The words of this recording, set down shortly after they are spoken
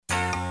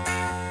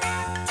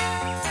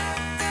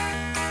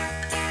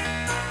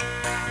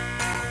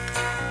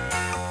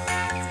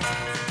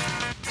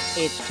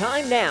It's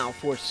time now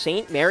for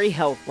St. Mary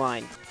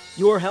Healthline.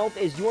 Your health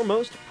is your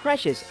most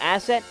precious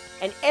asset,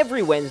 and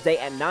every Wednesday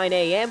at 9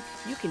 a.m.,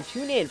 you can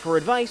tune in for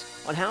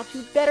advice on how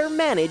to better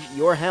manage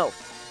your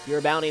health. Hear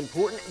about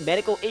important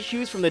medical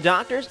issues from the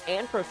doctors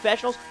and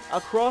professionals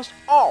across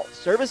all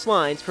service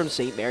lines from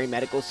St. Mary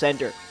Medical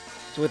Center.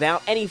 So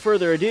without any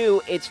further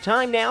ado, it's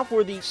time now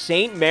for the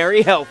St.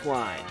 Mary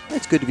Healthline.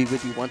 It's good to be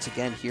with you once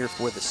again here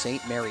for the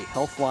St. Mary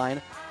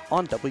Healthline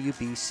on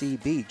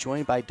WBCB,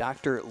 joined by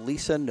Dr.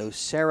 Lisa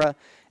Nocera,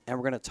 and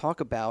we're going to talk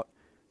about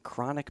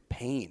chronic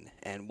pain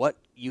and what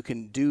you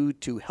can do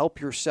to help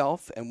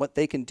yourself and what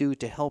they can do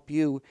to help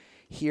you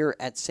here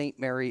at St.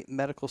 Mary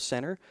Medical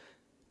Center.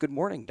 Good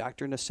morning,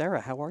 Dr.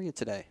 Nocera. How are you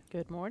today?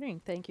 Good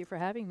morning. Thank you for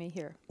having me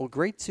here. Well,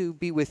 great to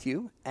be with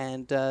you,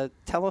 and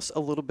tell us a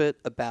little bit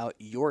about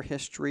your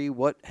history.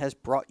 What has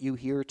brought you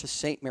here to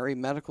St. Mary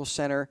Medical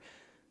Center?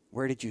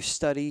 Where did you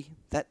study?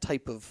 That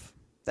type of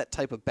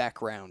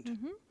background,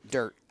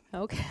 dirt.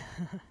 Okay.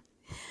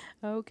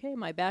 Okay.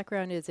 My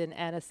background is in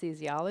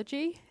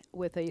anesthesiology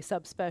with a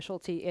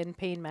subspecialty in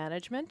pain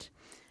management,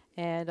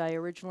 and I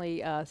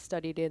originally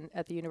studied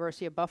at the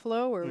University of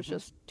Buffalo, where it was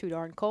just too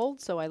darn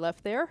cold, so I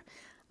left there.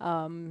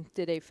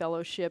 Did a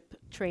fellowship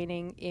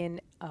training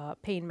in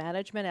pain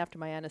management after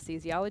my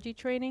anesthesiology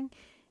training.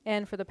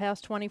 And for the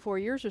past 24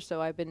 years or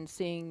so, I've been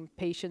seeing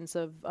patients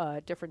of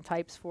different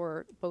types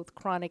for both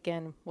chronic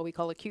and what we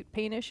call acute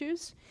pain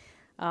issues.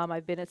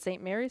 I've been at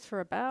St. Mary's for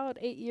about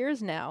 8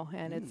 years now,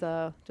 and it's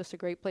just a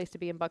great place to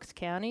be in Bucks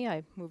County.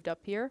 I moved up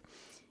here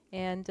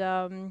and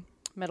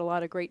met a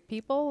lot of great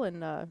people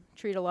and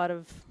treat a lot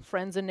of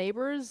friends and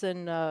neighbors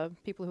and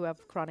people who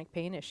have chronic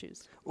pain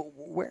issues.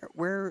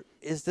 Where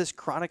is this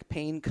chronic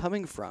pain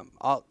coming from?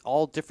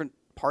 All different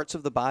parts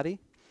of the body?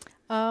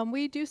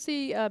 We do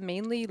see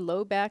mainly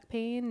low back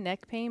pain,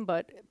 neck pain,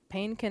 but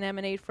pain can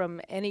emanate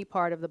from any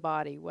part of the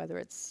body, whether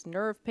it's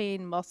nerve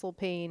pain, muscle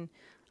pain,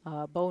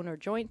 bone or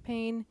joint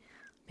pain.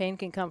 Pain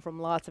can come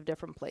from lots of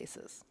different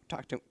places.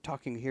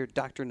 Talking here,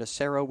 Dr.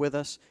 Nocera with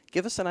us.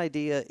 Give us an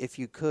idea, if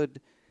you could,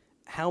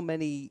 how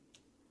many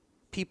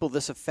people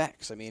this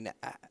affects. I mean,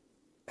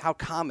 how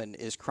common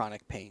is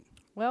chronic pain?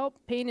 Well,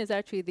 pain is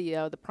actually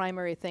the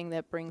primary thing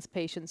that brings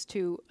patients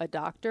to a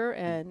doctor,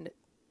 and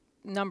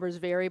numbers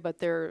vary, but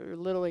there are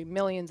literally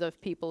millions of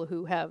people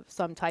who have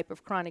some type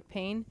of chronic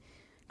pain.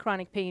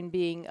 Chronic pain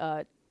being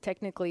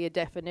technically a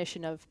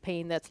definition of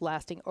pain that's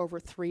lasting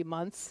over 3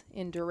 months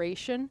in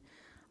duration.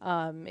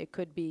 It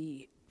could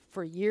be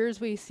for years.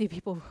 We see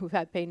people who've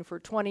had pain for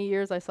 20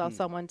 years. I saw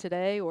someone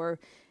today, or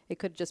it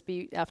could just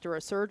be after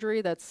a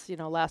surgery that's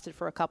lasted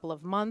for a couple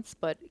of months,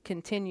 but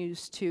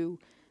continues to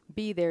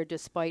be there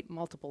despite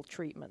multiple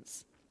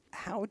treatments.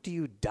 How do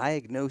you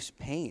diagnose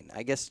pain?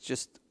 I guess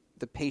just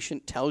the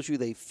patient tells you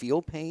they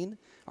feel pain.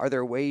 Are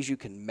there ways you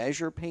can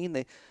measure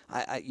pain?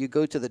 You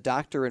go to the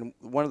doctor, and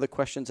one of the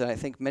questions that I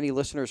think many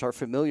listeners are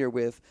familiar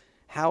with,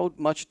 how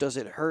much does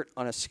it hurt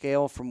on a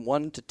scale from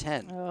 1 to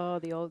 10? Oh,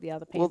 the pain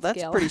scale. Well,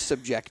 that's pretty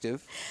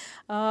subjective.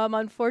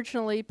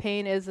 Unfortunately,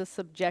 pain is a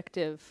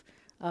subjective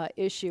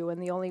issue,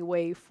 and the only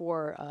way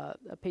for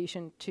a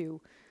patient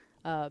to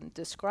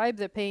describe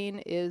the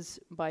pain is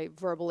by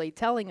verbally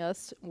telling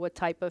us what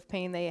type of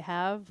pain they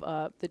have.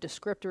 The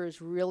descriptor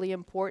is really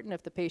important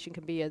if the patient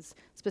can be as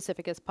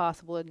specific as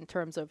possible in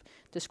terms of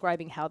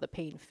describing how the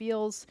pain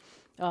feels,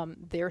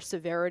 their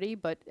severity.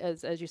 But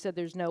as you said,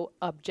 there's no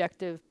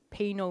objective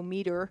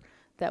painometer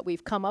that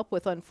we've come up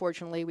with.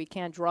 Unfortunately, we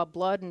can't draw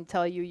blood and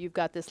tell you you've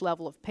got this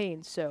level of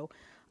pain. So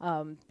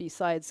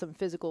besides some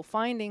physical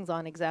findings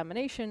on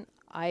examination,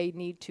 I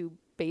need to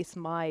base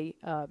my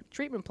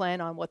treatment plan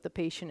on what the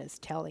patient is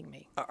telling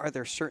me. Are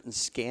there certain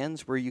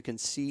scans where you can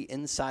see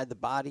inside the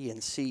body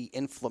and see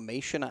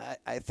inflammation?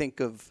 I think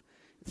of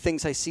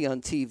things I see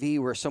on TV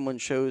where someone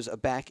shows a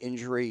back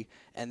injury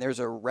and there's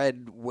a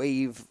red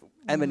wave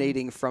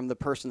emanating from the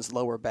person's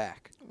lower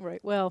back. Right.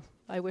 Well,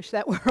 I wish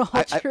that were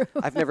all true.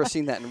 I've never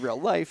seen that in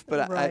real life,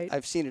 but Right.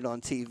 I've seen it on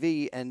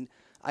TV, and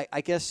I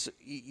guess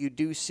you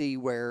do see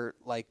where,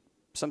 like,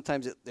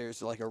 sometimes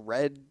there's like a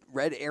red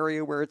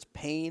area where it's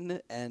pain,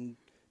 and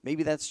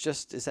maybe is that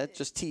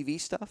just TV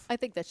stuff? I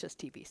think that's just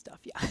TV stuff,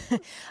 yeah.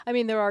 I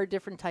mean, there are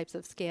different types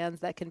of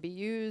scans that can be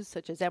used,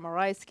 such as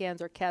MRI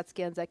scans or CAT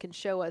scans that can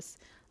show us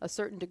a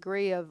certain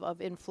degree of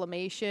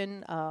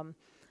inflammation.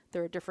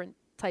 There are different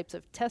types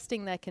of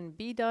testing that can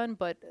be done,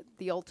 but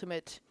the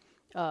ultimate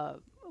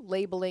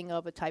labeling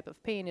of a type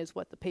of pain is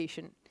what the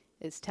patient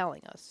is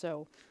telling us.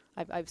 So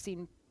I've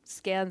seen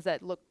scans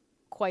that look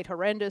quite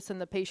horrendous and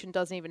the patient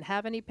doesn't even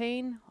have any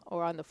pain,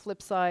 or on the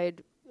flip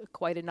side,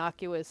 quite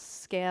innocuous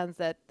scans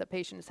that the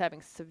patient is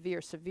having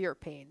severe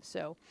pain.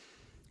 So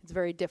it's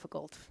very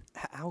difficult.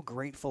 How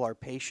grateful are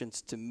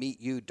patients to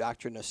meet you,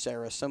 Dr.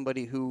 Nocera,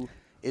 somebody who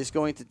is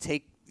going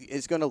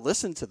to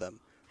listen to them,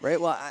 right?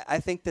 Well, I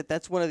think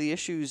that's one of the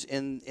issues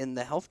in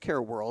the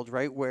healthcare world,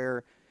 right,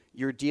 where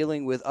you're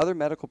dealing with other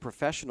medical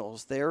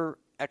professionals. Their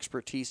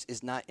expertise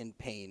is not in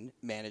pain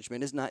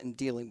management, is not in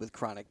dealing with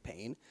chronic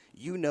pain.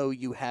 You know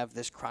you have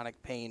this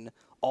chronic pain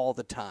all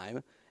the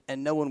time,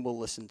 and no one will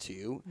listen to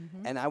you.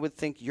 And I would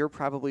think you're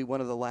probably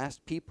one of the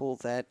last people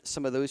that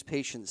some of those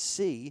patients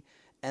see,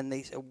 and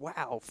they say,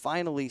 wow,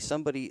 finally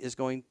somebody is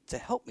going to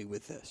help me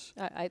with this.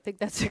 I think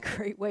that's a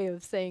great way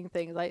of saying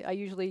things. I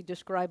usually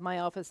describe my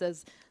office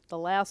as the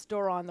last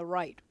door on the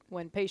right,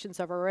 when patients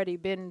have already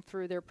been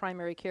through their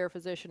primary care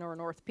physician or an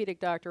orthopedic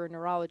doctor or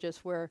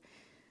neurologist, where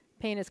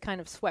pain is kind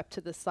of swept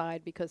to the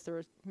side because there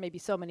are maybe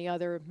so many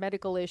other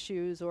medical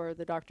issues, or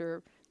the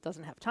doctor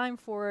doesn't have time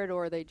for it,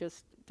 or they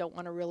just don't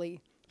want to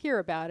really hear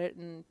about it.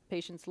 And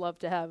patients love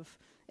to have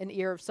an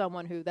ear of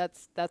someone who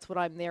that's what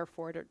I'm there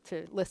for,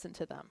 to listen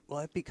to them. Well,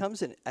 it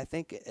becomes I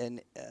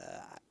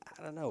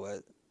don't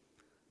know,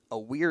 a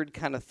weird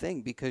kind of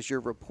thing, because you're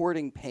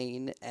reporting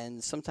pain,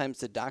 and sometimes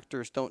the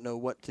doctors don't know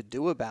what to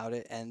do about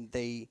it, and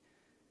they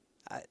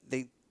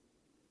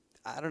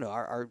I don't know,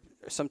 are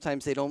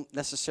sometimes they don't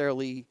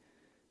necessarily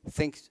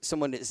think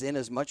someone is in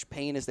as much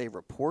pain as they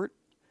report,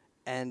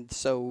 and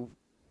so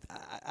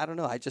I don't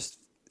know.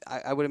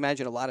 I would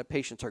imagine a lot of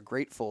patients are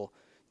grateful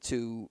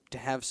to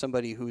have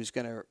somebody who's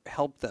going to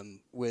help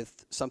them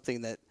with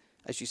something that,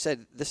 as you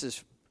said, this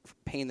is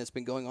pain that's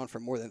been going on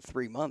for more than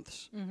 3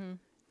 months.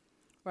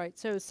 Right.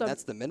 So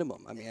That's the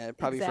minimum. I mean,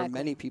 probably for Exactly.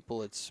 many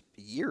people, it's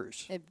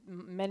years.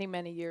 Many,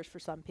 many years for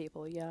some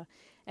people, yeah.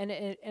 And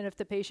if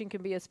the patient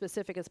can be as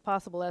specific as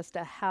possible as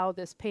to how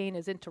this pain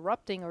is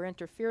interrupting or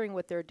interfering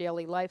with their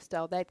daily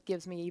lifestyle, that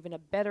gives me even a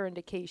better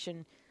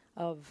indication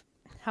of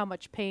how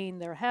much pain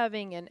they're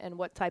having and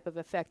what type of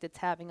effect it's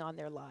having on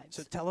their lives.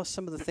 So tell us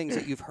some of the things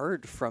that you've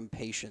heard from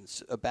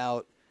patients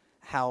about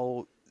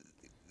how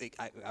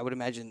I would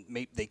imagine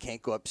maybe they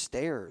can't go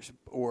upstairs,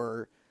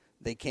 or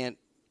they can't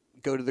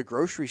go to the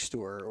grocery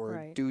store, or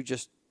Right. do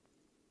just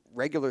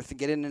regular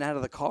get in and out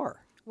of the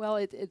car. Well,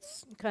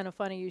 it's kind of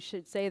funny you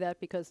should say that,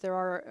 because there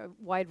are a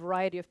wide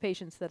variety of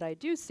patients that I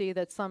do see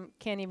that some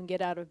can't even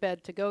get out of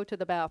bed to go to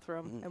the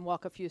bathroom and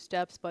walk a few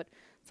steps, but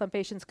some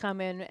patients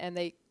come in and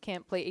they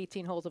can't play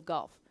 18 holes of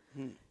golf.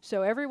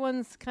 So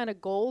everyone's kind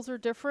of goals are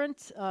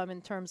different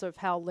in terms of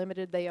how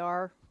limited they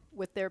are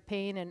with their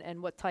pain,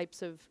 and what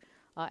types of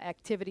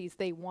activities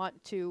they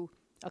want to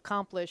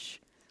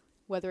accomplish,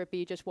 whether it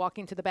be just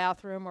walking to the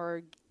bathroom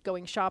or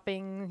going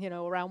shopping,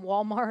 around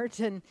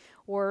Walmart,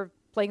 or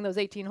playing those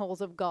 18 holes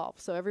of golf.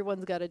 So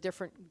everyone's got a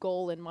different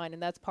goal in mind,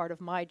 and that's part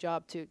of my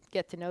job, to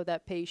get to know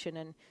that patient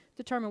and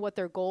determine what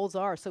their goals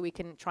are so we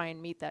can try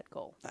and meet that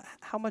goal.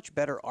 How much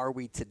better are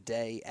we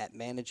today at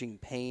managing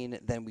pain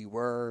than we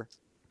were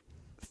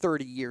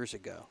 30 years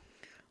ago?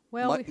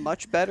 Well,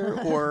 Much better,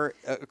 or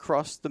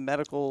across the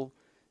medical,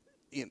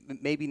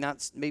 maybe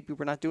not. Maybe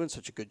we're not doing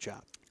such a good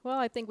job. Well,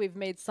 I think we've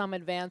made some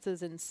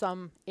advances in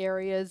some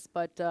areas,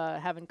 but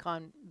haven't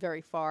gone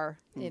very far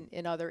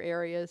in other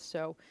areas.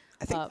 So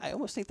I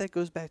almost think that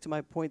goes back to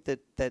my point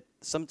that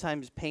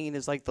sometimes pain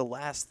is like the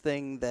last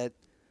thing that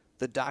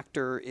the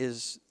doctor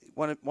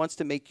wants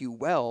to make you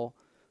well,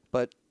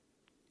 but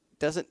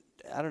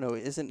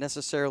isn't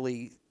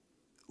necessarily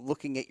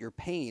looking at your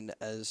pain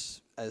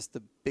as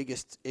the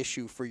biggest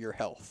issue for your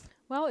health.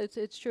 Well,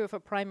 it's true. If a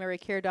primary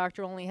care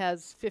doctor only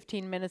has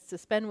 15 minutes to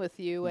spend with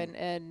you,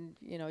 and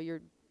your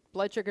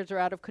blood sugars are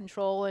out of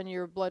control and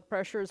your blood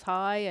pressure is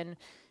high and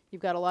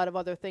you've got a lot of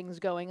other things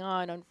going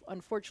on,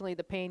 unfortunately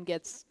the pain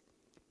gets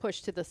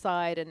pushed to the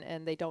side,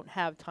 and they don't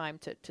have time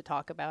to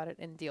talk about it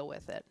and deal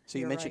with it. So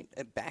you You're mentioned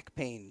back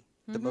pain,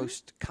 the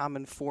most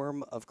common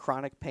form of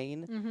chronic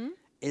pain.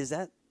 Is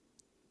that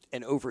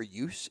an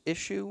overuse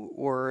issue,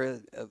 or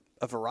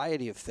a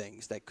variety of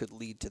things that could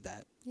lead to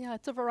that? Yeah,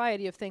 it's a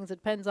variety of things. It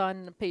depends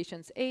on the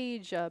patient's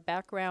age,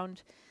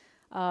 background.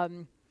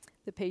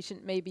 The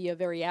patient may be a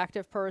very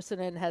active person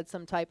and had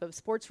some type of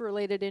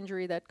sports-related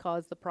injury that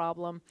caused the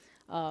problem.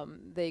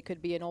 They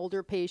could be an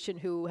older patient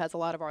who has a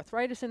lot of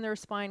arthritis in their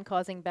spine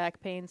causing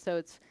back pain. So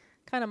it's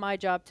kind of my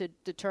job to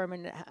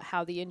determine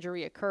how the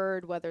injury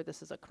occurred, whether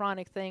this is a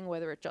chronic thing,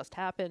 whether it just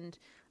happened,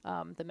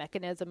 the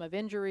mechanism of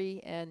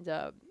injury, and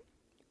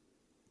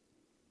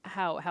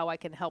how I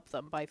can help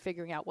them by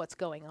figuring out what's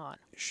going on.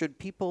 Should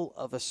people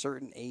of a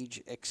certain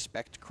age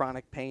expect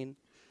chronic pain?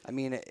 I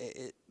mean,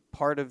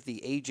 part of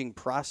the aging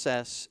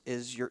process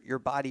is your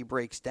body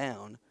breaks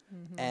down,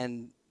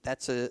 and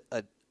that's a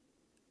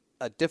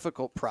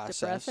difficult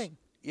process. Depressing.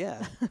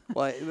 Yeah.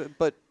 Well,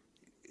 but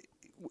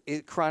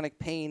chronic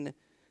pain,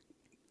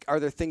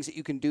 are there things that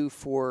you can do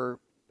for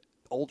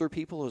older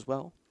people as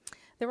well?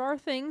 There are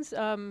things,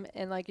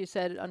 and like you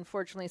said,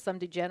 unfortunately, some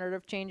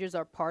degenerative changes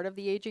are part of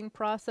the aging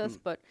process.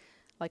 But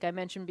like I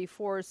mentioned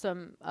before,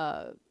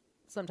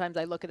 sometimes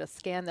I look at a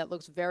scan that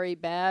looks very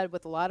bad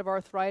with a lot of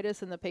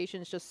arthritis, and the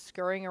patient's just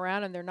scurrying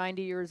around, and they're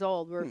 90 years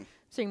old. We're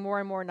seeing more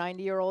and more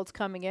 90-year-olds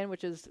coming in,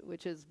 which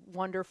is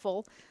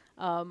wonderful.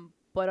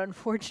 But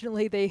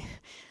unfortunately,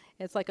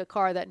 it's like a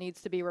car that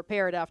needs to be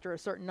repaired after a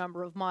certain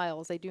number of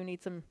miles. They do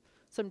need some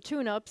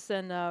tune-ups,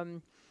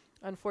 and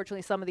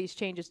unfortunately, some of these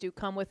changes do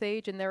come with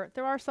age, and there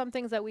are some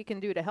things that we can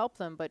do to help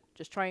them, but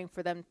just trying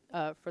for them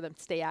to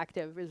stay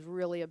active is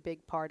really a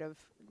big part of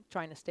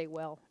trying to stay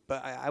well.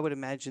 But I would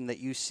imagine that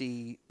you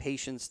see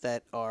patients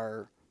that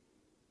are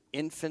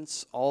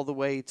infants all the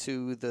way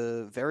to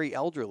the very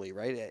elderly,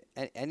 right?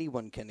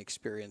 Anyone can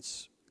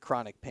experience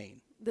chronic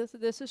pain.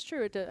 This is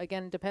true. It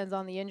again depends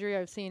on the injury.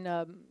 I've seen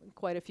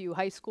quite a few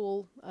high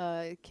school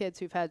kids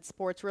who've had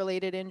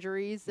sports-related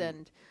injuries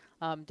and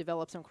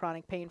developed some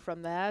chronic pain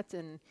from that,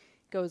 and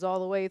goes all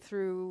the way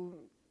through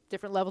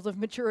different levels of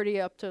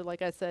maturity up to,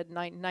 like I said,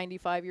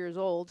 95 years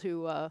old,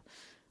 who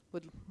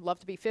would love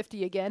to be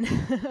 50 again.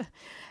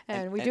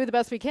 and we do the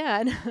best we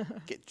can.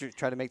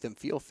 Try to make them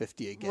feel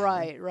 50 again.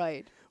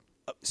 Right.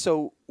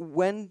 So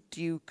when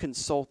do you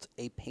consult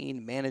a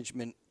pain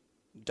management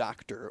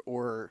doctor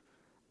or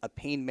a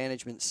pain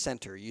management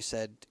center? You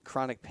said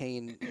chronic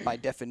pain, by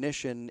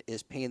definition,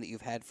 is pain that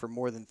you've had for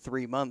more than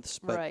 3 months.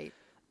 But right.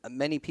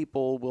 Many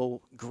people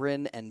will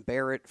grin and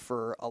bear it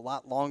for a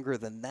lot longer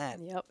than that.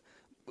 Yep.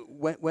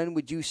 When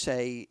would you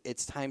say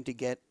it's time to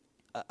get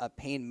a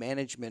pain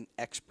management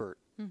expert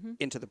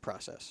into the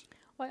process?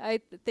 Well, I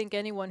think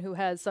anyone who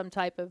has some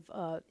type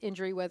of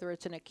injury, whether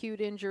it's an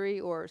acute injury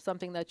or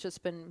something that's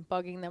just been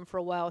bugging them for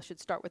a while, should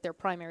start with their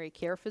primary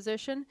care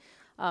physician,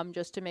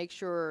 just to make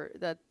sure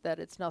that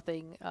it's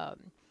nothing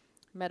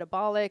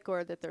metabolic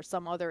or that there's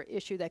some other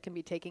issue that can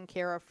be taken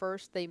care of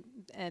first.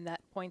 At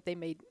that point, they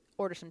may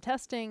order some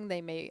testing.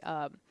 They may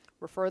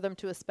refer them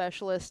to a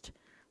specialist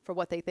for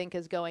what they think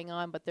is going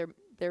on. But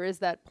there is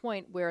that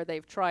point where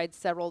they've tried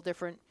several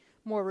different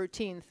more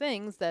routine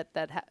things that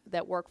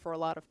work for a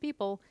lot of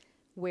people,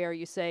 where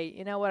you say,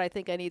 you know what, I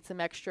think I need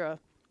some extra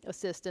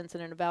assistance,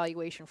 and an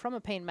evaluation from a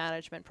pain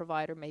management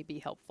provider may be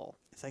helpful.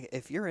 It's like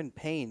if you're in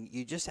pain,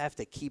 you just have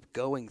to keep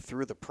going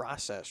through the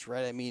process,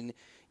 right? I mean,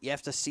 you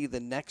have to see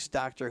the next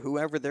doctor,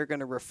 whoever they're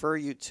going to refer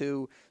you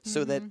to,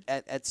 so that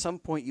at some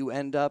point you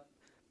end up,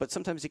 but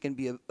sometimes it can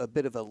be a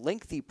bit of a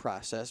lengthy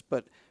process.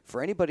 But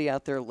for anybody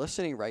out there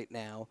listening right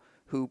now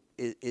who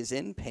is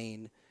in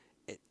pain,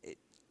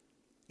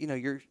 you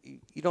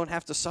don't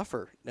have to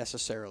suffer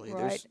necessarily.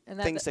 Right.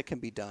 There's things that can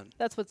be done.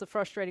 That's what's the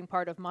frustrating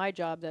part of my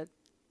job, that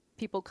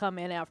people come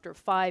in after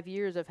 5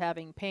 years of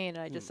having pain,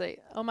 and I just say,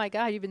 oh my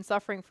God, you've been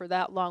suffering for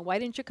that long. Why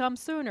didn't you come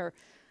sooner?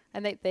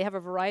 And they have a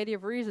variety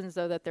of reasons,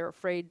 though, that they're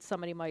afraid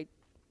somebody might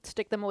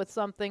stick them with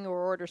something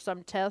or order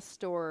some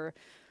test or,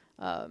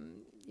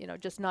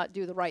 just not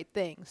do the right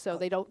thing. So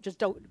they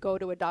don't go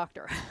to a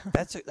doctor.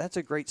 That's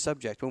a great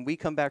subject. When we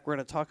come back, we're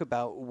going to talk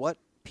about what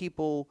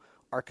people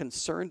are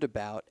concerned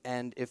about,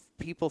 and if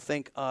people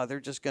think, they're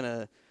just going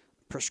to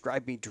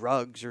prescribe me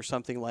drugs or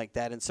something like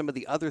that, and some of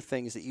the other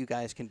things that you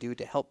guys can do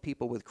to help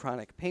people with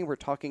chronic pain. We're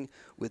talking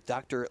with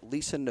Dr.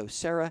 Lisa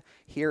Nocera.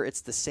 Here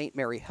it's the St.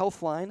 Mary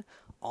Healthline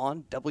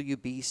on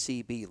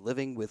WBCB,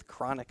 Living with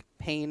Chronic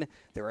Pain.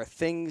 There are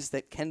things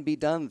that can be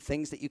done,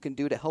 things that you can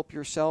do to help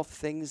yourself,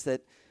 things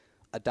that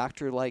a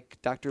doctor like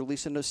Dr.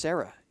 Lisa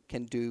Nocera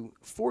can do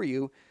for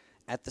you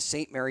at the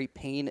St. Mary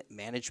Pain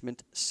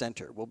Management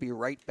Center. We'll be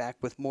right back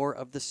with more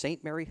of the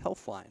St. Mary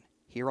Healthline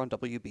here on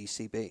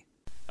WBCB.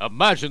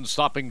 Imagine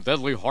stopping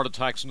deadly heart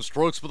attacks and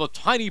strokes with a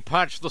tiny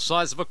patch the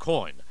size of a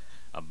coin.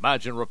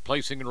 Imagine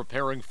replacing and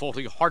repairing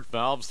faulty heart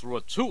valves through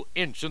a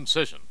 2-inch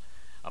incision.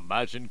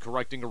 Imagine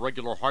correcting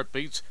irregular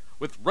heartbeats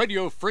with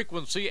radio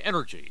frequency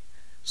energy.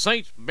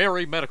 St.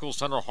 Mary Medical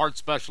Center heart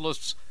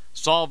specialists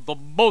solve the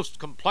most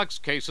complex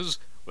cases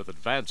with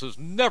advances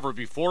never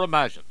before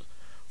imagined.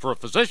 For a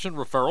physician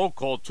referral,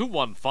 call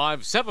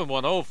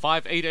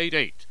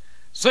 215-710-5888.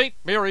 St.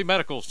 Mary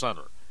Medical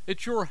Center.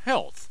 It's your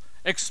health.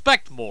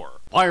 Expect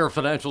more. Buyer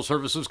Financial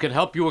Services can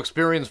help you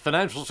experience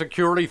financial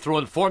security through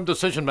informed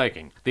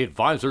decision-making. The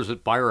advisors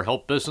at Buyer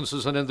help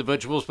businesses and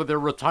individuals with their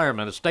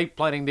retirement, estate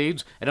planning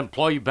needs, and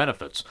employee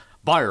benefits.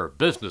 Buyer,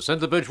 business,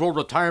 individual,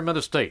 retirement,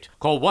 estate.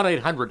 Call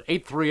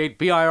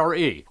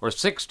 1-800-838-BIRE or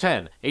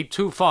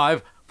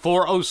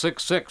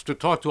 610-825-4066 to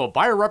talk to a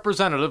buyer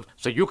representative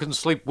so you can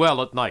sleep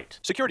well at night.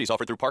 Securities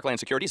offered through Parkland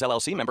Securities,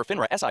 LLC, member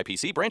FINRA,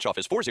 SIPC, branch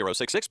office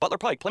 4066, Butler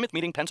Pike, Plymouth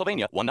Meeting,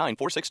 Pennsylvania,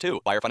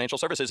 19462. Buyer Financial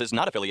Services is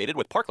not affiliated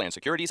with Parkland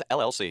Securities,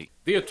 LLC.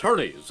 The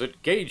attorneys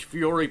at Gage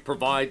Fiore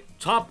provide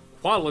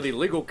top-quality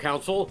legal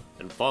counsel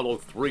and follow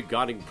 3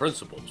 guiding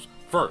principles.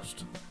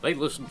 First, they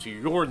listen to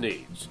your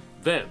needs.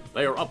 Then,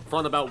 they are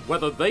upfront about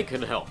whether they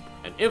can help.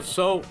 And if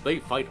so, they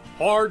fight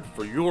hard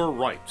for your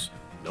rights.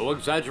 No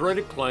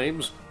exaggerated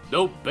claims,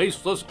 no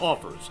baseless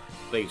offers.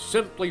 They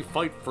simply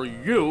fight for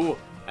you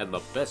and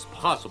the best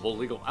possible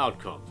legal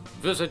outcome.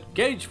 Visit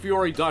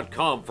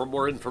GageFiore.com for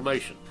more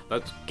information.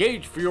 That's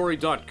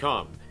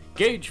GageFiore.com.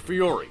 Gage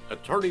Fiore,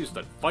 attorneys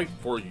that fight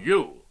for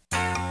you.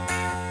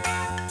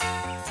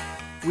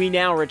 We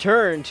now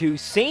return to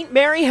St.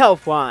 Mary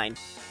Healthline.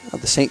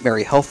 The St.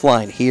 Mary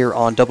Healthline here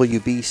on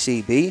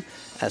WBCB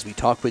as we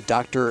talk with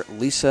Dr.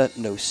 Lisa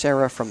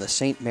Nocera from the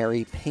St.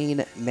 Mary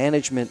Pain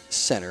Management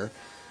Center.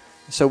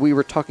 So we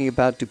were talking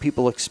about, do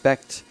people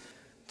expect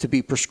to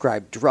be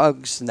prescribed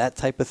drugs and that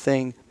type of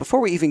thing?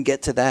 Before we even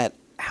get to that,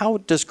 how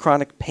does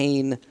chronic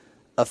pain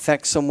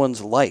affect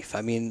someone's life?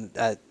 I mean,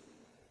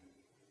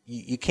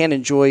 you can't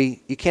enjoy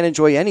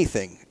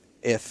anything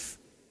if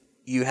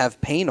you have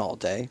pain all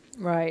day.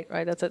 Right.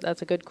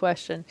 That's a good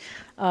question,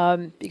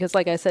 because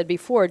like I said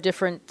before,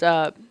 different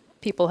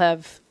people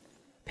have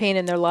pain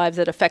in their lives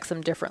that affects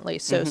them differently.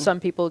 So some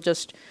people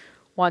just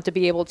want to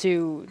be able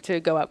to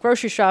go out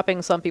grocery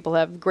shopping. Some people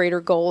have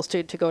greater goals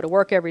to go to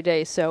work every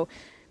day. So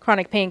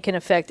chronic pain can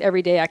affect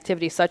everyday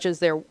activities such as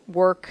their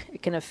work.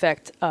 It can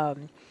affect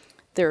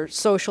their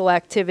social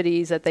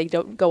activities, that they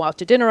don't go out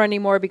to dinner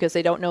anymore because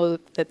they don't know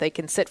that they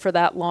can sit for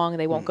that long.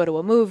 They won't go to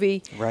a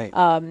movie. Right.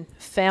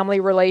 Family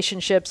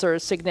relationships are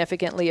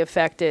significantly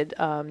affected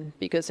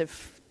because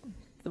if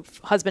the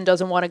husband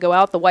doesn't want to go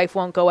out, the wife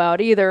won't go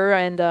out either.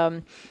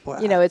 And,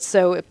 it's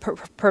so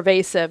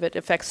pervasive. It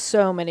affects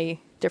so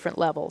many different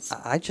levels.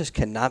 I just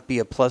cannot be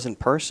a pleasant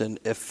person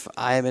if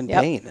I am in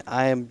pain.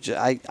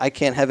 I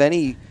can't have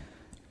any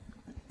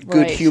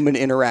good human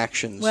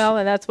interactions. Well,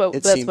 and that's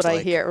what I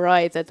hear,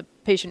 right? That the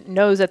patient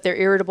knows that they're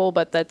irritable,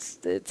 but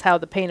it's how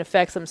the pain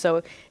affects them.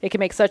 So it can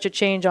make such a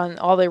change on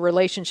all their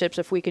relationships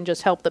if we can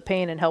just help the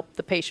pain and help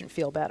the patient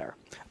feel better.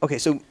 Okay,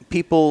 so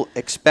people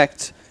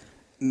expect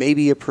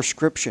maybe a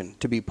prescription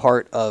to be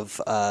part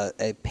of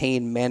a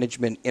pain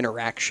management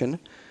interaction,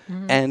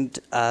 and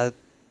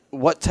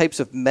what types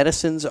of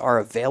medicines are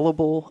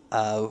available?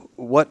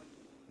 What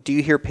do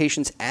you hear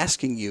patients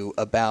asking you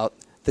about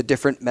the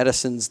different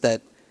medicines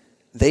that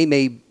they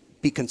may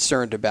be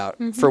concerned about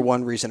for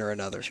one reason or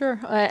another? Sure.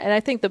 And I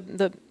think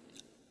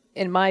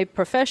in my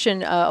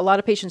profession, a lot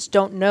of patients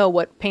don't know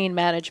what pain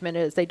management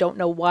is. They don't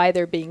know why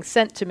they're being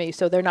sent to me,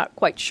 so they're not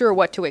quite sure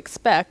what to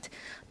expect.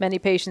 Many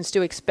patients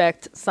do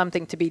expect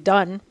something to be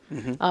done,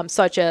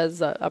 such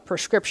as a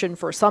prescription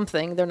for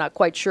something. They're not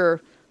quite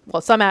sure.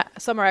 Well, some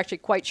are actually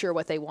quite sure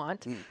what they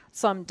want.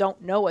 Some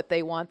don't know what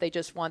they want. They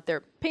just want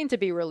their pain to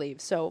be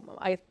relieved. So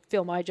I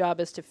feel my job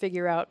is to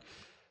figure out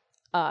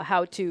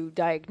how to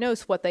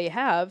diagnose what they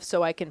have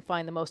so I can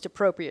find the most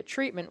appropriate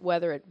treatment,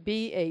 whether it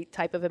be a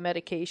type of a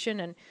medication.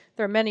 And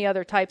there are many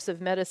other types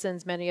of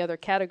medicines, many other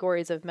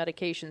categories of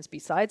medications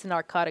besides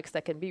narcotics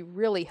that can be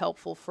really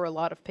helpful for a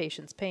lot of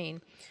patients'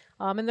 pain.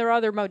 And there are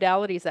other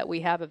modalities that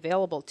we have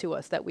available to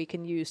us that we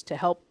can use to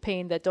help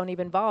pain that don't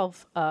even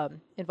involve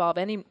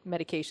any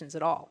medications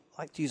at all.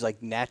 I like to use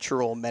like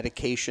natural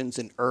medications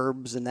and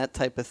herbs and that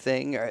type of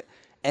thing. Are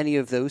any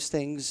of those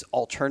things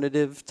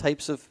alternative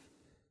types of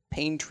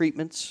pain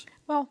treatments?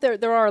 Well,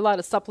 there are a lot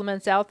of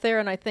supplements out there,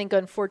 and I think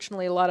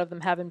unfortunately a lot of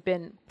them haven't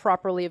been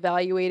properly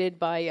evaluated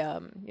by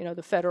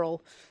the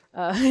federal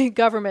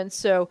government.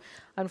 So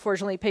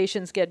unfortunately,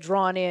 patients get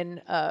drawn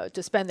in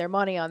to spend their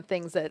money on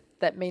things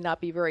that may not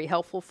be very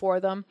helpful for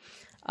them.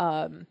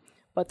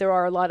 But there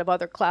are a lot of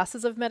other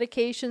classes of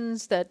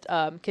medications that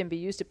can be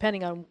used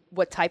depending on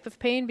what type of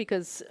pain,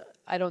 because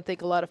I don't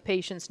think a lot of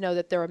patients know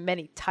that there are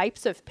many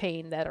types of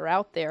pain that are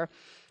out there.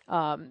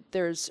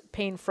 There's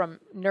pain from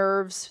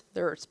nerves,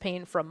 there's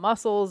pain from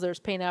muscles, there's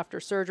pain after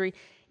surgery.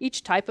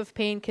 Each type of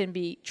pain can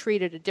be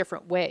treated a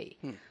different way.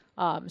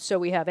 So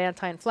we have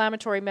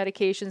anti-inflammatory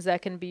medications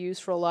that can be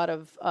used for a lot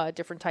of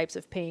different types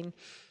of pain.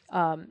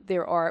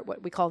 There are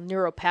what we call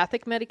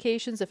neuropathic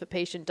medications. If a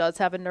patient does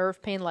have a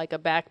nerve pain, like a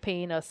back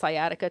pain, a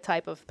sciatica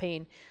type of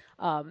pain,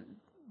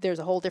 there's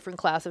a whole different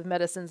class of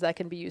medicines that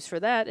can be used for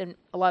that. And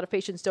a lot of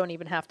patients don't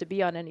even have to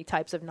be on any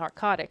types of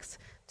narcotics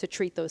to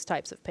treat those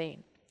types of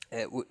pain.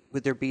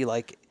 Would there be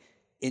like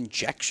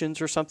injections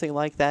or something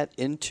like that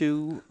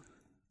into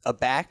a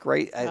back,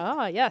 right?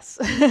 Yes.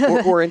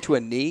 or into a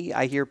knee,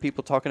 I hear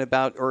people talking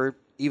about, or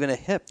even a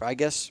hip, I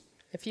guess.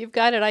 If you've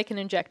got it, I can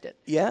inject it.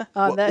 Yeah?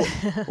 What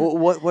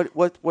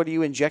are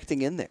you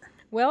injecting in there?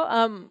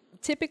 Well,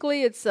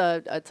 typically it's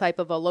a type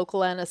of a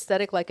local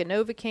anesthetic like a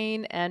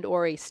Novocaine and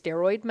or a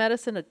steroid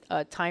medicine,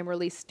 a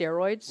time-release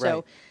steroid. So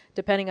right.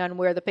 Depending on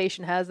where the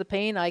patient has the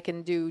pain, I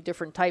can do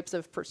different types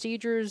of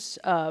procedures,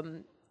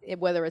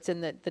 whether it's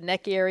in the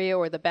neck area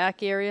or the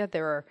back area.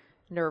 There are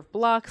nerve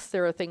blocks.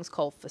 There are things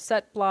called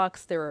facet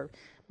blocks. There are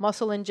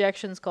muscle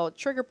injections called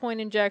trigger point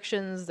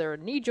injections. There are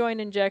knee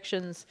joint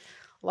injections.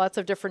 Lots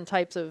of different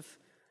types of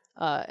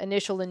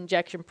initial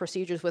injection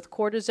procedures with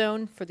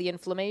cortisone for the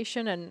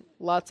inflammation, and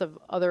lots of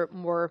other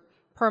more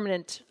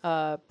permanent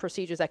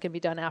procedures that can be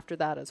done after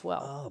that as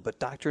well. Oh, but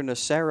Dr.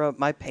 Nocera,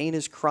 my pain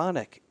is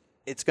chronic.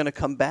 It's going to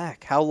come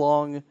back. How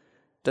long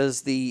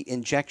does the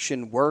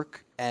injection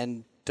work,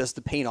 and does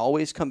the pain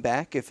always come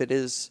back if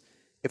it's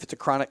a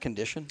chronic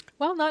condition?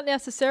 Well, not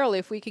necessarily.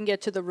 If we can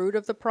get to the root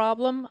of the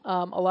problem,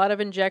 a lot of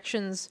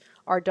injections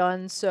are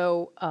done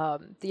so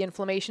the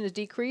inflammation is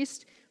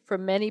decreased. For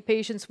many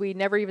patients, we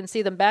never even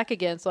see them back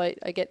again, so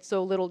I get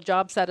so little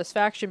job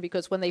satisfaction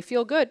because when they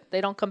feel good,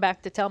 they don't come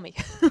back to tell me.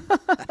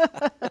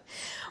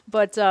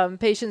 But some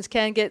patients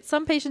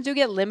do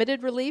get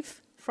limited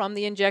relief from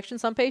the injection.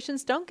 Some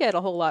patients don't get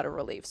a whole lot of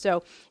relief.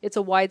 So it's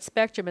a wide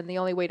spectrum, and the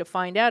only way to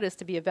find out is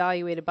to be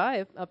evaluated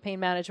by a pain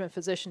management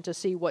physician to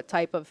see what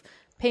type of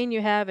pain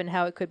you have and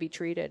how it could be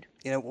treated.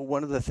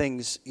 One of the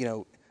things,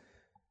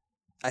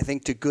 I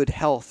think to good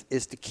health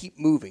is to keep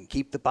moving,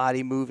 keep the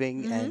body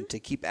moving, and to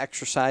keep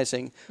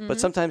exercising. But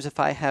sometimes if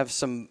I have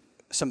some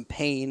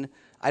pain,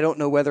 I don't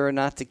know whether or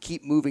not to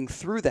keep moving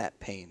through that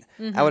pain.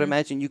 I would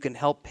imagine you can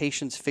help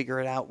patients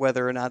figure it out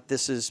whether or not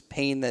this is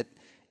pain that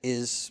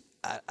is,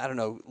 I don't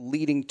know,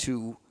 leading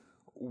to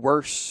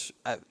worse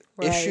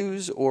Right.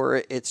 issues,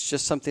 or it's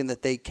just something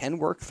that they can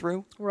work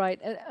through? Right.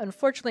 And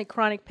unfortunately,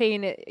 chronic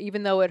pain,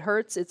 even though it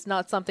hurts, it's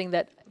not something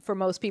that for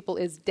most people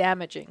is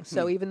damaging.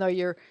 So even though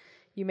you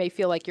may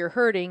feel like you're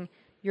hurting,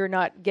 you're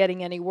not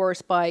getting any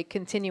worse by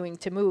continuing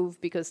to move,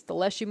 because the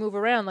less you move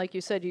around, like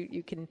you said,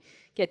 you can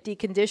get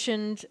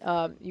deconditioned.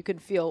 You can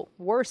feel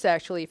worse,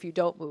 actually, if you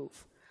don't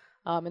move.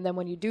 And then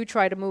when you do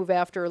try to move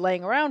after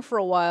laying around for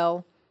a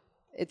while,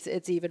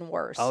 it's even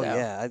worse. Oh, so.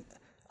 yeah.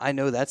 I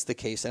know that's the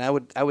case. And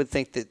I would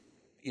think that,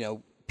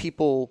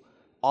 people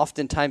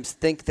oftentimes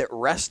think that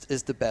rest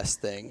is the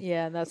best thing.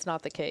 Yeah, and that's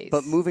not the case.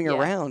 But moving Yeah.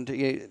 around,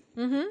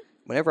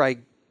 whenever I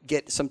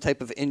get some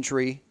type of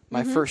injury,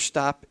 my first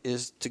stop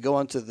is to go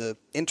onto the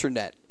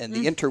internet and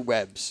the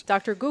interwebs.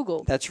 Dr.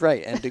 Google. That's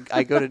right. And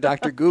I go to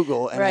Dr.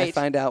 Google and I Right.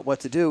 find out what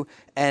to do.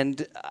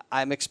 And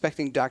I'm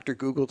expecting Dr.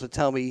 Google to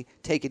tell me,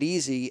 take it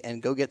easy and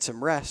go get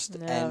some rest.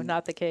 No, and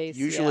not the case.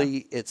 yeah.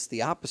 Usually it's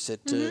the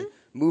opposite, to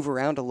move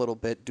around a little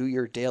bit, do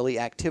your daily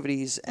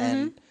activities,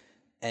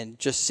 and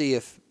just see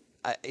if,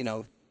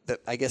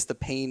 I guess the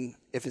pain,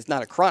 if it's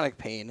not a chronic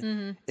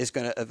pain, is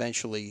going to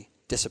eventually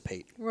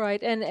dissipate.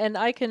 Right, and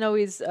I can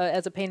always,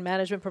 as a pain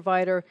management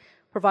provider,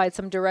 provide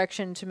some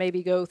direction to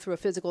maybe go through a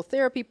physical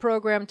therapy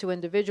program to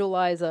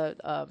individualize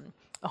a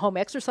home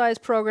exercise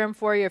program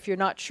for you. If you're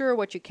not sure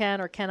what you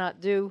can or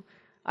cannot do,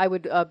 I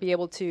would be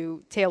able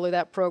to tailor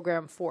that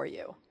program for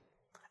you.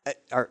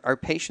 Are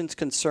patients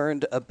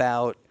concerned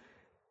about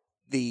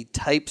the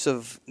types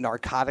of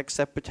narcotics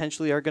that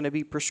potentially are going to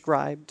be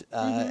prescribed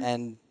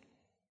and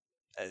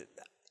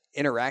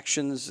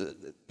interactions,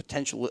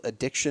 potential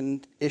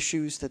addiction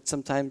issues that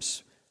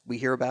sometimes we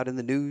hear about in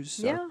the news?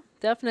 Yeah,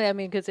 definitely. I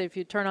mean, because if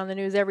you turn on the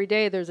news every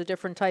day, there's a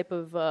different type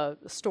of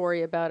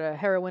story about a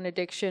heroin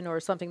addiction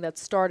or something that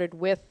started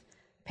with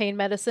pain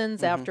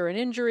medicines after an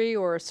injury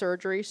or a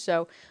surgery.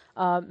 So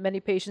many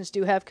patients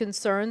do have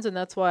concerns, and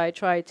that's why I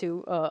try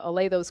to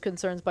allay those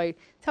concerns by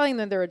telling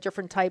them there are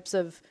different types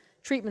of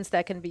treatments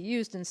that can be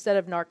used instead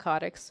of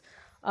narcotics.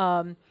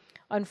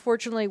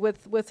 Unfortunately,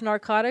 with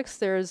narcotics,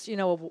 there's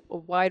a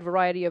wide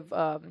variety of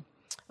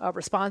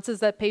responses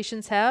that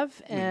patients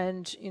have,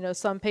 and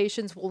some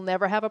patients will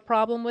never have a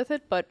problem with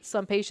it, but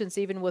some patients,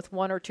 even with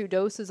 1 or 2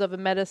 doses of a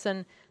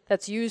medicine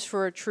that's used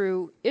for a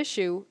true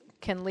issue,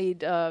 can lead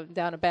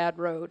down a bad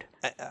road.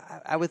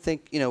 I would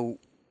think,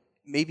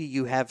 maybe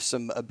you have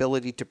some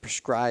ability to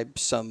prescribe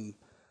some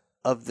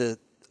of the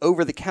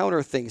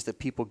over-the-counter things that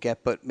people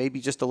get, but maybe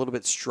just a little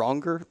bit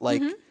stronger.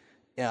 Like,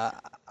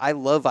 I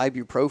love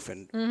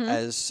ibuprofen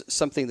as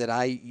something that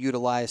I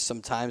utilize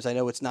sometimes. I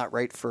know it's not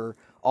right for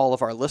all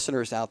of our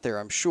listeners out there,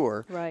 I'm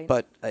sure. Right.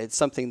 But it's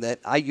something that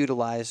I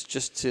utilize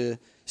just to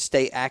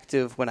stay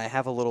active when I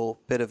have a little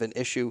bit of an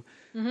issue.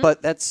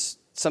 But that's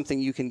something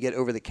you can get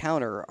over the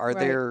counter.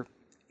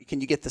 Can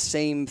you get the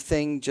same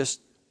thing, just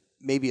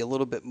maybe a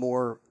little bit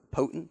more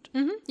potent?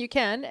 You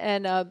can,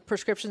 and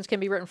prescriptions can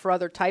be written for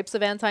other types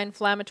of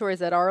anti-inflammatories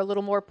that are a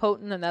little more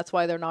potent, and that's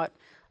why they're not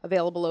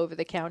available over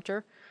the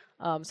counter.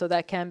 So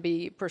that can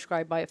be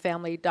prescribed by a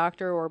family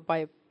doctor or by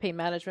a pain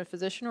management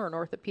physician or an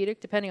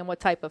orthopedic, depending on what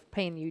type of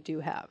pain you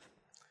do have.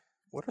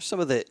 What are some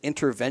of the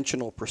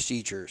interventional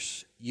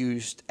procedures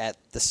used at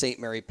the St.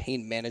 Mary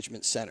Pain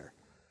Management Center?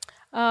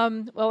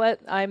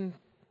 I'm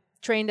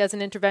trained as an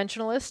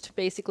interventionalist,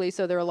 basically,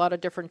 so there are a lot of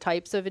different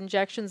types of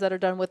injections that are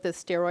done with the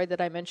steroid that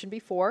I mentioned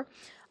before.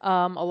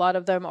 A lot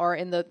of them are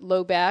in the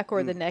low back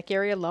or the neck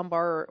area,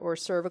 lumbar or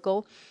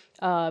cervical.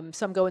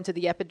 Some go into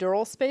the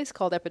epidural space,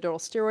 called epidural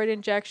steroid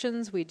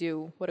injections. We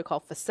do what are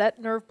called facet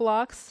nerve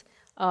blocks.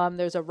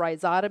 There's a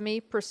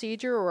rhizotomy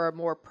procedure, or a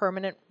more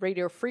permanent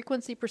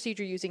radiofrequency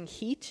procedure using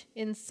heat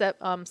in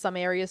some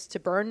areas to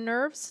burn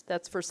nerves.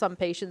 That's for some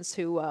patients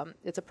who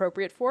it's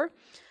appropriate for.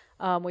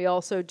 We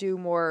also do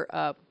more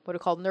what are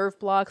called nerve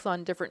blocks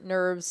on different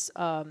nerves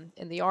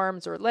in the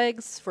arms or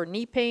legs for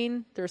knee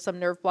pain. There's some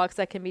nerve blocks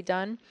that can be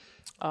done.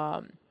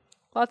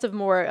 Lots of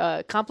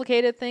more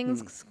complicated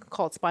things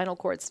called spinal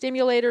cord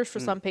stimulators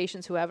for some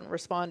patients who haven't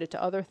responded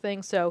to other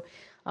things. So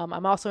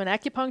I'm also an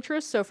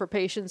acupuncturist. So for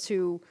patients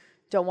who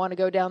don't want to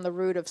go down the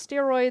route of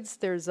steroids,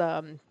 there's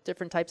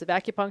different types of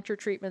acupuncture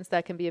treatments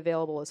that can be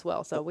available as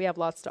well. So we have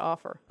lots to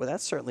offer. Well, that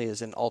certainly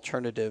is an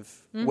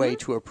alternative way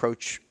to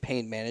approach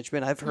pain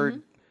management. I've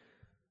heard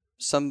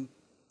some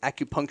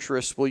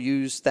acupuncturists will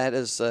use that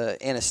as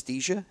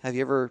anesthesia. Have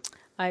you ever?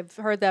 I've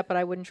heard that, but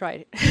I wouldn't try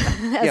it.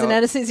 As an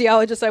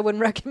anesthesiologist, I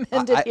wouldn't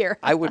recommend it here.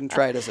 I wouldn't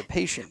try it as a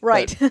patient.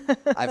 Right. But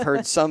I've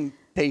heard some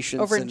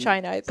patients Over in and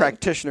China, I think.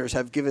 practitioners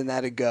have given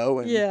that a go.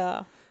 And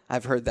Yeah.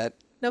 I've heard that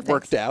No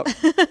worked out.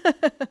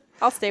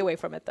 I'll stay away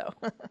from it, though.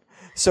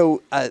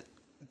 So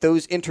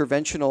those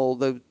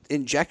the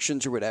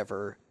injections or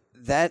whatever,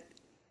 that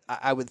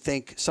I would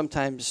think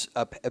sometimes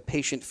a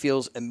patient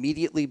feels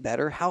immediately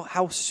better.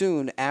 How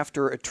soon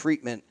after a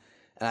treatment,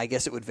 and I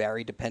guess it would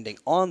vary depending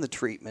on the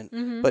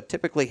treatment, but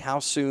typically how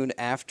soon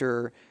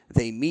after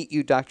they meet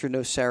you, Dr.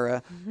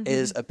 Nocera,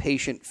 is a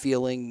patient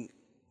feeling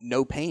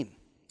no pain?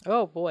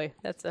 Oh, boy.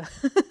 That's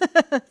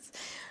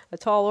a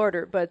tall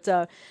order. But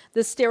the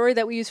steroid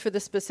that we use for the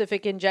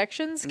specific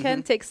injections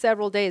can take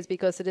several days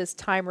because it is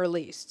time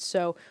released.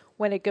 So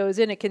when it goes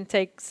in, it can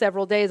take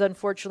several days,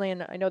 unfortunately.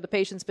 And I know the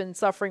patient's been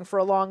suffering for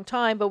a long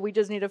time, but we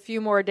just need a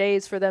few more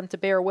days for them to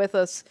bear with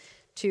us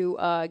to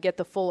get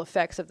the full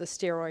effects of the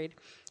steroid.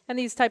 And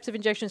these types of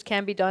injections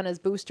can be done as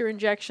booster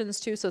injections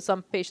too. So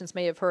some patients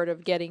may have heard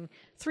of getting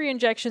 3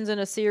 injections in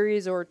a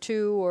series or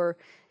 2, or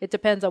it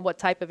depends on what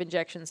type of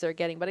injections they're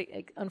getting. But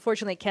it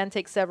unfortunately can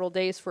take several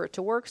days for it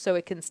to work, so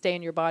it can stay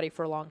in your body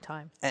for a long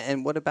time.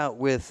 And what about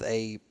with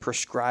a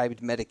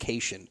prescribed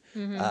medication,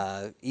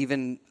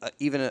 even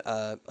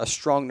a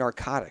strong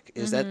narcotic?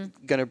 Is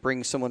that going to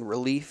bring someone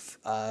relief,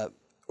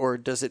 or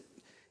does it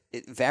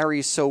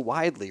varies so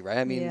widely, right?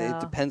 I mean, it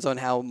depends on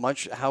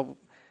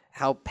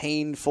how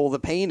painful the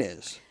pain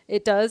is.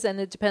 It does, and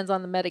it depends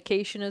on the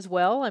medication as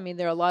well. I mean,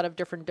 there are a lot of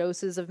different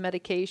doses of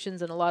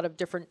medications and a lot of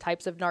different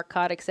types of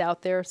narcotics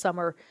out there. Some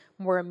are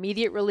more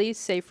immediate release,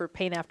 say for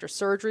pain after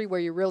surgery, where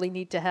you really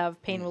need to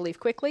have pain relief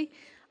quickly.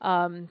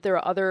 There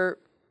are other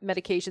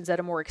medications that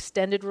are more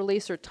extended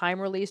release or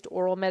time-released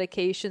oral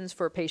medications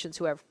for patients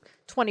who have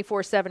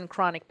 24/7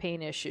 chronic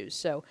pain issues.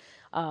 So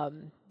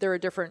there are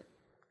different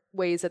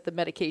ways that the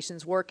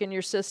medications work in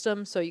your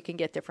system, so you can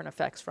get different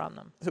effects from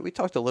them. So we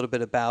talked a little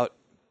bit about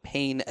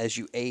pain as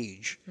you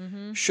age.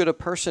 Should a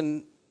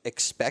person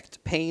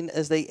expect pain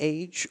as they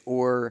age,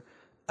 or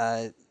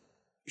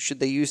should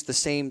they use the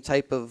same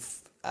type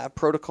of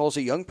protocols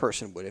a young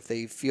person would? If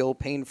they feel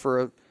pain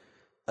for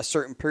a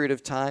certain period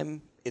of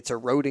time, it's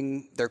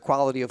eroding their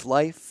quality of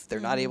life, they're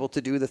not able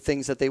to do the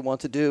things that they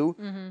want to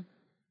do,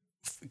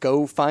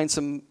 go find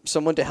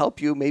someone to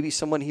help you, maybe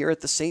someone here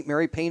at the St.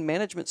 Mary Pain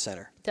Management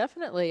Center.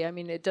 Definitely. I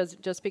mean, it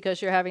doesn't, just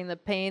because you're having the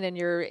pain and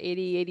you're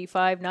 80,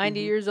 85,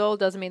 90 years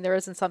old doesn't mean there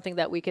isn't something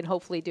that we can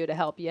hopefully do to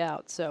help you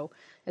out. So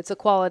it's a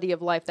quality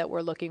of life that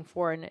we're looking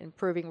for in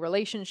improving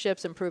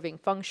relationships, improving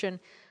function.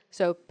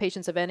 So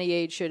patients of any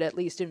age should at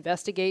least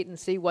investigate and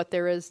see what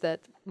there is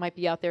that might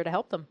be out there to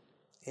help them.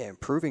 Yeah,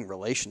 improving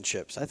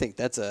relationships. I think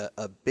that's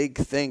a big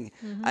thing.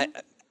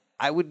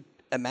 I would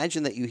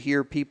imagine that you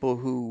hear people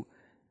who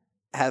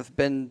have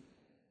been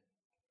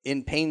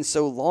in pain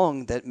so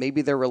long that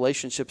maybe their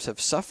relationships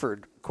have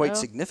suffered quite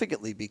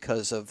significantly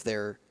because of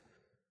their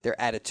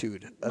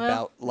attitude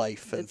about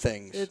life and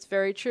things. It's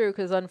very true,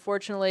 because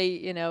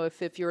unfortunately, you know,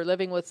 if you're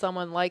living with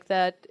someone like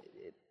that,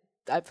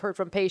 I've heard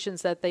from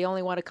patients that they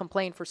only want to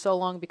complain for so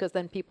long because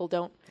then people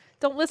don't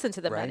listen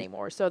to them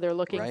anymore. So they're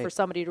looking for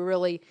somebody to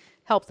really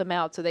help them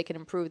out so they can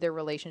improve their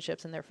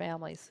relationships and their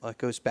families. Well, it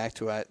goes back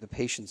to the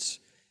patients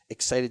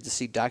excited to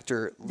see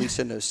Dr.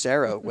 Lisa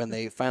Nocera when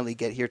they finally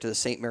get here to the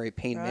St. Mary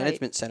Pain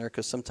Management Center,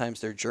 because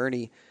sometimes their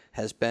journey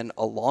has been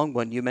a long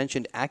one. You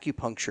mentioned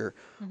acupuncture.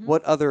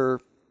 What other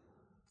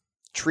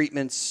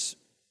treatments,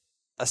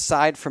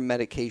 aside from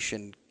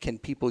medication, can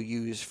people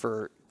use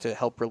to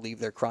help relieve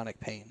their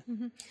chronic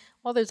pain?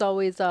 Well, there's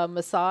always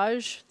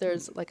massage.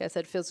 There's, like I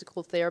said,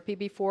 physical therapy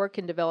before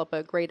can develop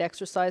a great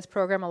exercise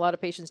program. A lot of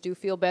patients do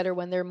feel better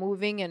when they're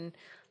moving and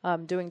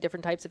doing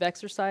different types of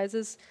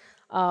exercises.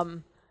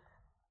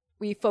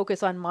 We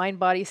focus on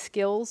mind-body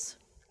skills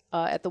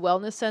at the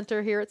Wellness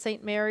Center here at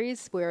St.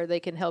 Mary's, where they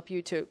can help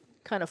you to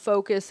kind of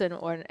focus and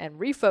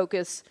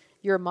refocus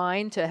your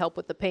mind to help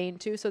with the pain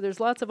too. So there's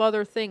lots of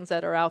other things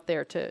that are out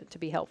there to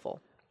be helpful.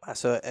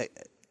 So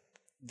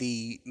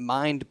the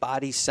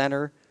Mind-Body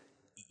Center,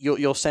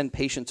 you'll send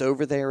patients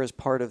over there as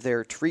part of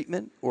their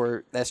treatment,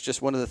 or that's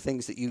just one of the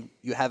things that you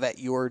have at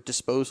your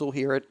disposal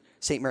here at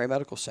St. Mary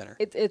Medical Center?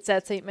 It's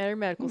at St. Mary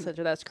Medical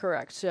Center, that's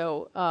correct.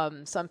 So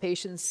some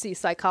patients see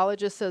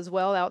psychologists as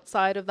well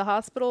outside of the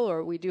hospital,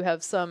 or we do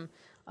have some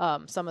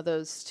of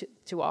those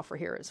to offer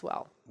here as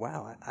well.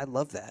 Wow, I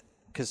love that,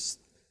 because,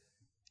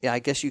 I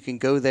guess you can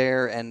go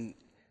there and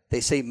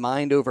they say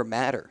mind over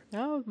matter.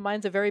 Oh,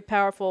 mind's a very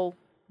powerful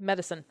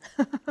medicine.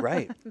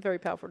 Right. Very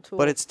powerful tool.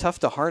 But it's tough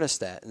to harness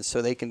that, and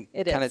so they can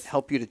kind of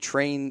help you to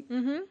train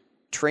you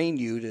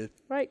to...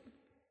 Right.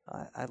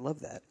 I love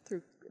that.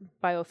 Through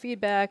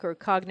biofeedback or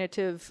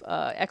cognitive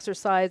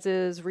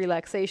exercises,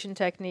 relaxation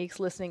techniques,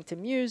 listening to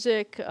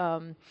music,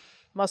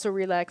 muscle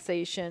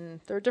relaxation.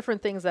 There are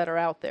different things that are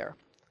out there.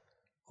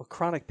 Well,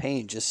 chronic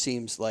pain just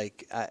seems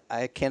like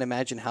I can't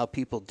imagine how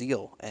people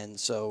deal. And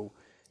so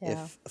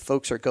if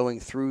folks are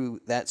going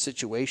through that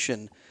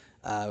situation,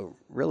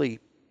 really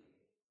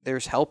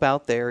there's help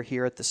out there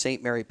here at the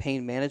St. Mary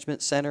Pain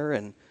Management Center,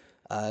 and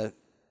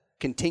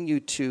continue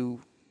to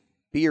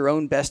be your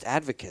own best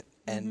advocate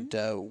and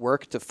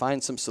work to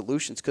find some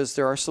solutions, because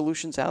there are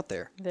solutions out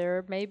there.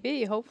 There may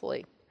be,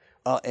 hopefully.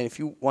 And if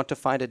you want to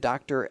find a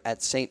doctor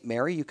at St.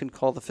 Mary, you can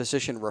call the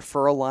physician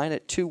referral line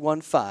at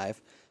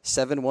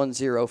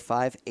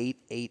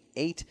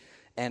 215-710-5888.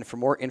 And for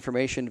more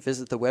information,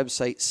 visit the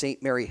website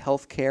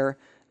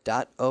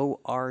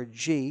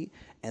stmaryhealthcare.org.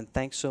 And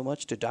thanks so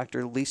much to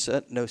Dr.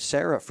 Lisa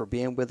Nocera for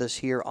being with us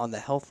here on the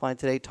Healthline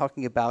today,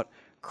 talking about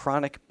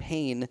chronic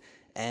pain.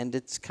 And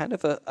it's kind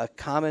of a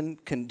common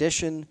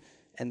condition,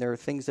 and there are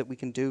things that we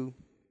can do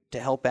to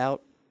help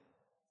out,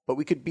 but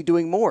we could be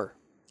doing more.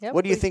 Yep,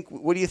 What do you think?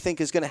 What do you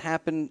think is going to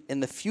happen in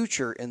the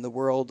future in the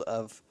world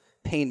of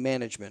pain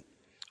management?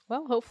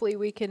 Well, hopefully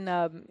we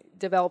can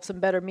develop some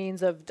better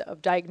means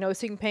of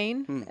diagnosing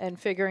pain and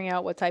figuring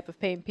out what type of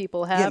pain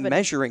people have. Yeah, and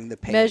measuring the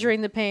pain.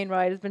 Measuring the pain,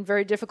 right. It's been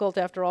very difficult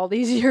after all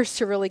these years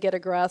to really get a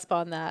grasp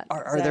on that.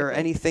 Are there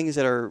any things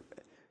that are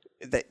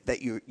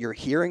that you're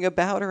hearing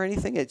about or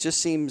anything? It just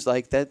seems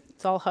like that.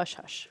 It's all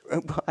hush-hush.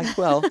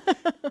 Well,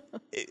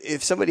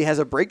 if somebody has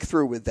a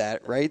breakthrough with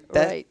that, right?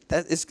 Right.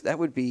 That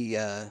would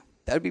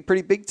be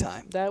pretty big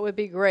time. That would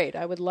be great.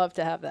 I would love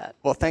to have that.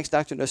 Well, thanks,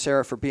 Dr.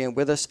 Nocera, for being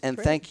with us, and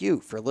thank you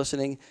for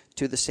listening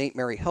to the St.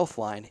 Mary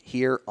Healthline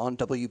here on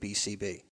WBCB.